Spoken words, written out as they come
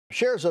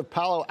Shares of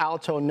Palo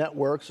Alto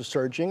Networks are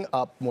surging,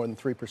 up more than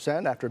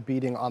 3% after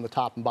beating on the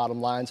top and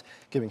bottom lines,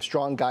 giving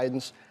strong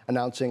guidance,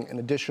 announcing an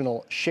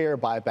additional share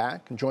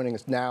buyback. And joining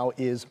us now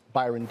is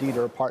Byron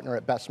Deeter, partner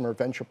at Bessemer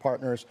Venture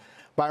Partners.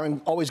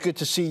 Byron, always good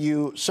to see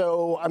you.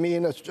 So, I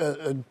mean,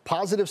 a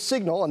positive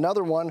signal,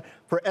 another one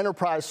for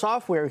enterprise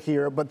software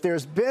here, but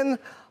there's been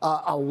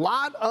a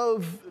lot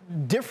of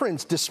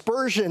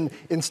dispersion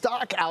in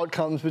stock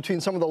outcomes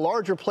between some of the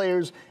larger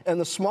players and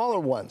the smaller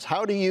ones.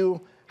 How do you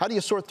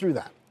sort through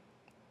that?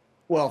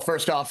 Well,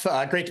 first off,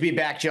 great to be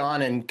back,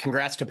 John, and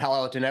congrats to Palo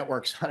Alto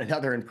Networks on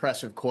another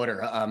impressive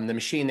quarter. The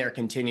machine there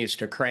continues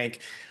to crank.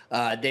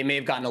 They may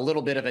have gotten a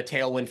little bit of a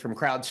tailwind from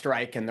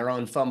CrowdStrike and their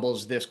own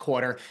fumbles this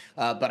quarter,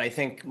 but I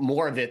think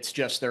more of it's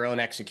just their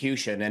own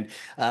execution. And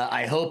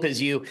I hope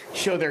as you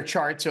show their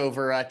charts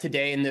over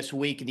today and this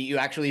week that you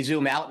actually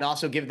zoom out and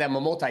also give them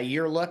a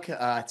multi-year look.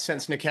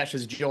 Since Nikesh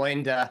has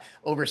joined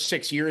over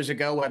 6 years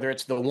ago, whether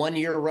it's the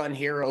 1-year run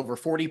here over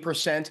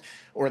 40%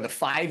 or the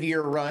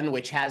 5-year run,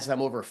 which has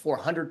them over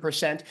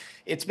 400%,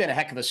 it's been a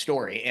heck of a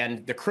story.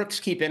 And the crooks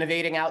keep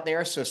innovating out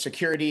there, so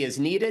security is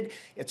needed.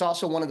 It's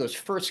also one of those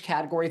first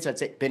categories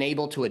that's been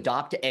able to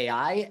adopt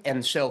AI.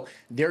 And so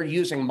they're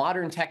using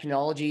modern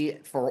technology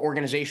for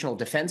organizational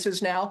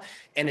defenses now,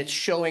 and it's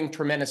showing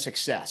tremendous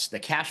success. The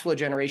cash flow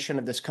generation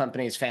of this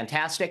company is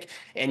fantastic.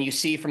 And you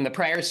see from the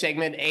prior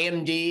segment,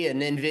 AMD and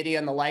NVIDIA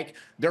and the like,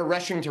 they're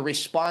rushing to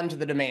respond to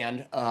the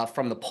demand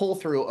from the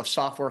pull-through of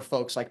software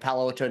folks like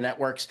Palo Alto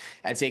Networks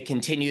as they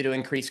continue to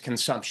increase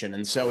consumption.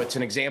 And so it's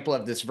an example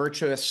of this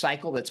virtuous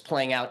cycle that's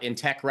playing out in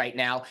tech right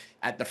now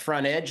at the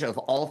front edge of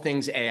all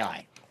things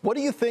AI. What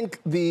do you think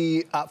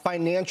the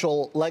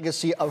financial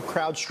legacy of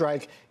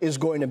CrowdStrike is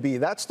going to be?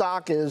 That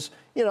stock is,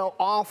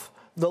 off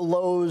the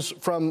lows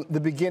from the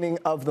beginning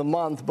of the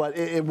month, but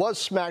it was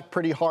smacked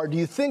pretty hard. Do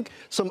you think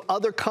some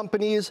other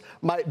companies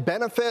might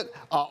benefit?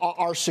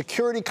 Are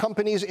security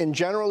companies in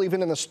general,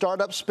 even in the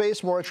startup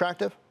space, more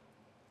attractive?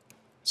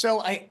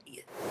 So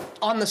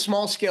on the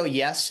small scale,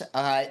 yes.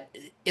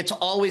 It's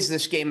always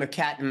this game of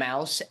cat and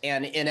mouse,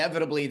 and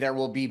inevitably there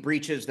will be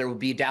breaches, there will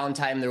be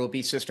downtime, there will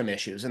be system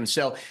issues. And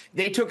so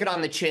they took it on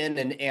the chin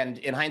and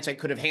in hindsight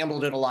could have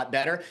handled it a lot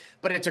better,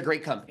 but it's a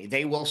great company.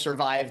 They will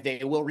survive,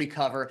 they will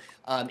recover.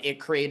 It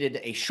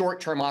created a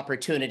short-term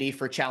opportunity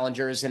for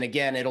challengers. And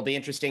again, it'll be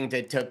interesting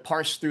to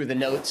parse through the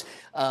notes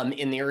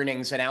in the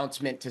earnings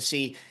announcement to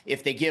see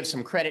if they give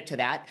some credit to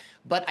that.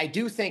 But I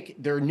do think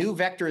there are new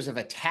vectors of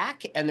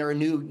attack and there are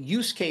new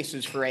use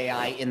cases for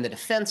AI in the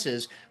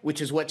defenses,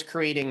 which is what's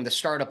creating the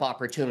startup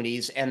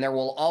opportunities. And there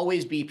will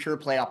always be pure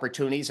play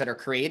opportunities that are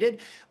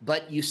created.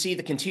 But you see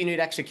the continued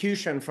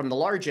execution from the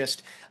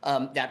largest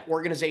that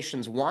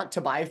organizations want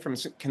to buy from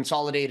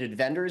consolidated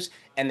vendors,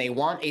 and they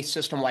want a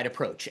system-wide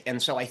approach.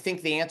 And so I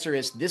think the answer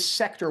is this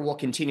sector will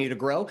continue to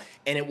grow,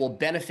 and it will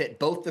benefit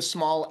both the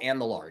small and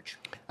the large.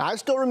 I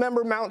still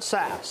remember Mount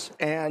SAS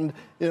and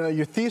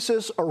your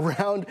thesis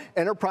around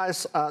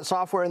enterprise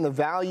software and the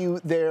value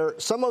there.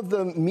 Some of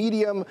the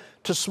medium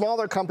to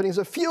smaller companies,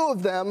 a few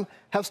of them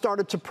have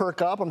started to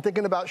perk up. I'm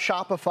thinking about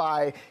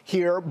Shopify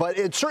here, but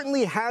it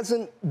certainly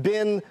hasn't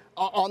been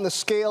on the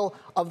scale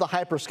of the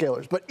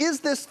hyperscalers. But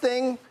is this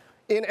thing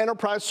in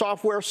enterprise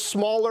software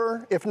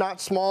smaller, if not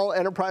small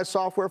enterprise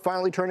software,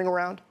 finally turning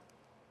around?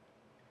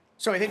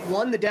 So I think,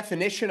 one, the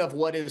definition of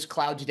what is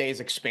cloud today is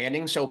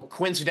expanding. So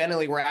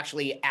coincidentally, we're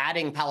actually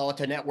adding Palo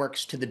Alto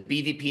Networks to the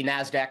BVP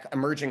NASDAQ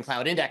Emerging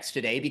Cloud Index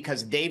today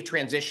because they've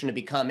transitioned to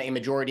become a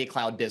majority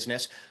cloud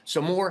business.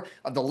 So more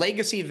of the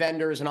legacy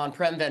vendors and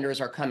on-prem vendors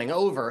are coming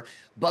over.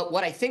 But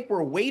what I think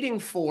we're waiting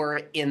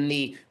for in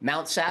the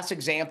Mount SAS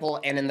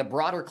example and in the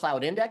broader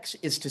cloud index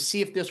is to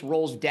see if this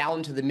rolls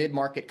down to the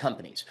mid-market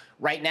companies.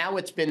 Right now,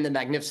 it's been the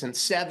Magnificent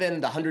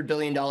Seven, the $100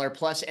 billion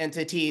plus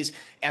entities,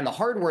 and the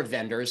hardware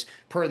vendors,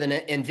 per the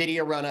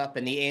NVIDIA run-up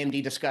and the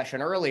AMD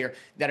discussion earlier,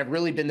 that have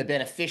really been the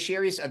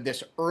beneficiaries of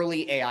this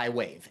early AI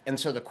wave. And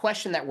so the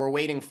question that we're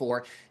waiting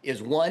for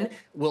is, one,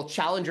 will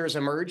challengers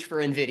emerge for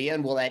NVIDIA,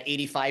 and will that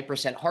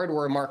 85%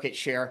 hardware market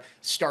share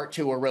start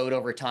to erode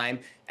over time?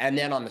 And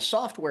then on the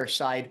software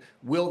side,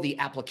 will the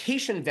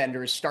application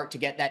vendors start to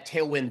get that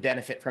tailwind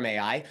benefit from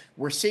AI?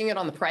 We're seeing it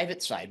on the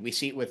private side. We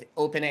see it with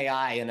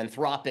OpenAI and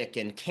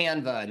Anthropic and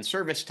Canva and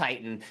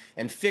ServiceTitan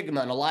and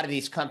Figma and a lot of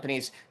these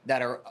companies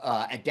that are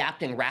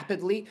adapting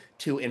rapidly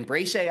to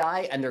embrace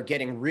AI, and they're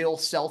getting real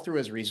sell-through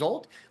as a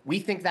result. We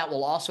think that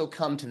will also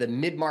come to the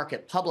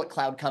mid-market public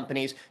cloud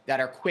companies that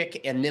are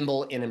quick and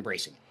nimble in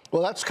embracing it.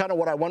 Well, that's kind of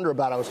what I wonder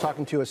about. I was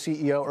talking to a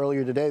CEO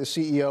earlier today, the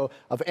CEO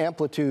of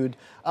Amplitude,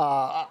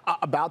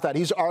 about that.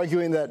 He's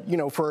arguing that,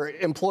 for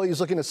employees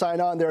looking to sign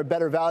on, they're a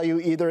better value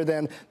either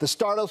than the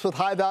startups with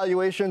high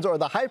valuations or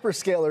the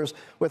hyperscalers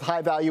with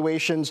high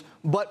valuations.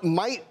 But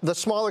might the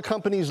smaller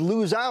companies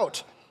lose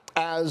out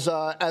as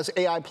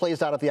AI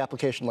plays out at the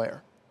application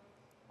layer?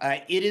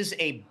 It is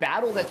a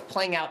battle that's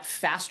playing out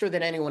faster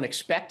than anyone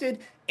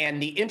expected. And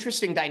the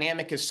interesting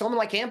dynamic is someone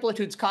like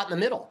Amplitude's caught in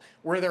the middle,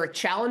 where they're a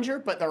challenger,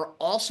 but they're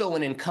also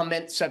an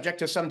incumbent subject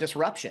to some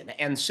disruption.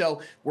 And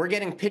so we're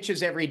getting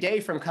pitches every day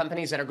from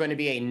companies that are going to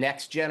be a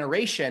next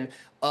generation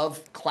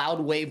of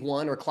Cloud Wave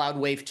 1 or Cloud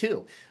Wave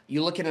 2.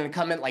 You look at an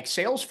incumbent like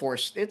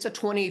Salesforce, it's a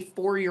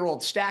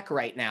 24-year-old stack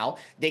right now.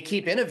 They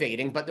keep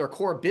innovating, but their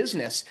core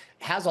business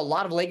has a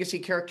lot of legacy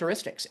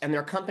characteristics. And there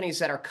are companies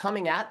that are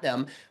coming at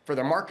them for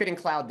their marketing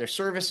cloud, their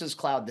services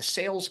cloud, the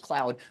sales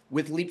cloud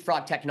with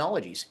leapfrog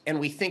technologies. And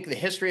we think the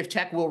history of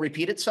tech will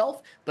repeat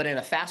itself, but in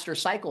a faster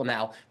cycle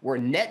now, where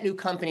net new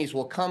companies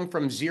will come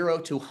from 0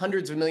 to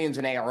hundreds of millions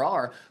in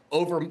ARR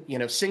over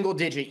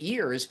single-digit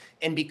years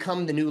and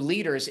become the new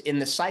leaders in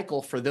the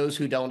cycle for those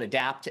who don't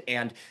adapt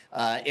and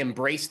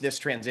embrace this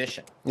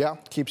transition. Yeah,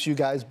 keeps you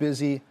guys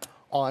busy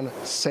on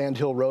Sand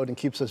Hill Road and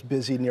keeps us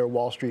busy near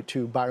Wall Street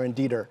too. Byron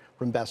Deeter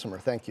from Bessemer,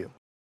 thank you.